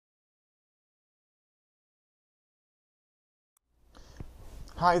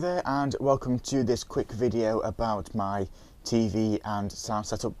Hi there and welcome to this quick video about my TV and sound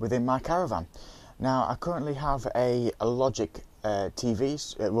setup within my caravan. Now I currently have a Logik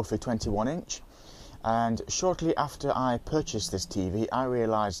TV, roughly 21 inch, and shortly after I purchased this TV I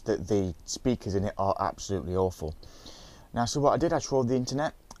realised that the speakers in it are absolutely awful. Now so what I did, I trawled the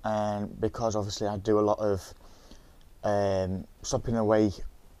internet, and because obviously I do a lot of shopping away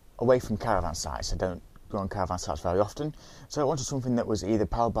from caravan sites, I don't go on caravan sites very often, so I wanted something that was either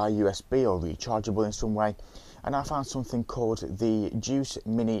powered by USB or rechargeable in some way, and I found something called the Juice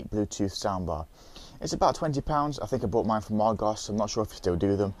Mini Bluetooth soundbar. It's about £20. I think I bought mine from Argos. I'm not sure if you still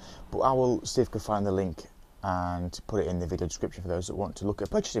do them, but I will see if I can find the link and put it in the video description for those that want to look at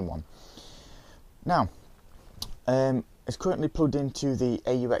purchasing one. Now, it's currently plugged into the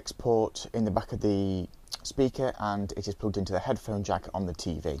AUX port in the back of the speaker, and it is plugged into the headphone jack on the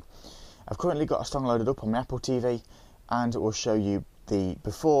TV. I've currently got a song loaded up on my Apple TV, and it will show you the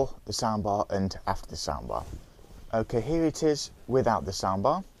before the soundbar and after the soundbar. Okay, here it is without the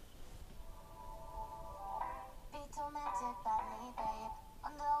soundbar.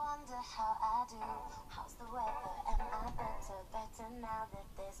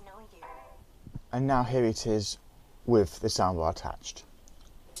 And now here it is with the soundbar attached.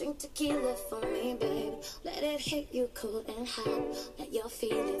 Drink tequila for me, babe. Let it hit you cold and hot. Let your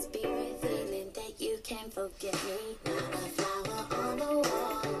feelings be revealing that you can't forget me. Not a flower on the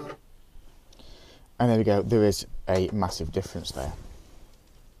wall. And there we go, there is a massive difference there.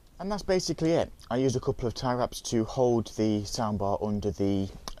 And that's basically it. I used a couple of tie wraps to hold the soundbar under the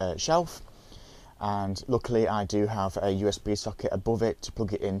shelf, and luckily I do have a USB socket above it to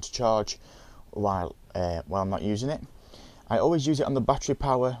plug it in to charge while I'm not using it. I always use it on the battery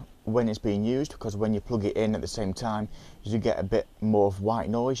power when it's being used, because when you plug it in at the same time you get a bit more of white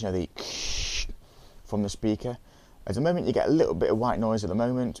noise, you know, the from the speaker. At the moment you get a little bit of white noise at the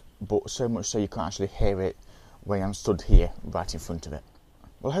moment, but so much so you can't actually hear it when I'm stood here right in front of it.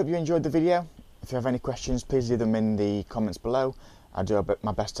 Well, I hope you enjoyed the video. If you have any questions, please leave them in the comments below. I'll do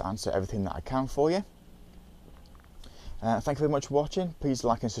my best to answer everything that I can for you. Thank you very much for watching. Please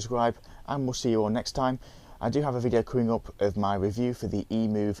like and subscribe, and we'll see you all next time. I do have a video coming up of my review for the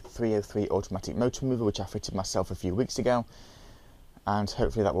eMove 303 automatic motor mover, which I fitted myself a few weeks ago, and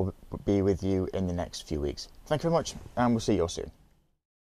hopefully that will be with you in the next few weeks. Thank you very much, and we'll see you all soon.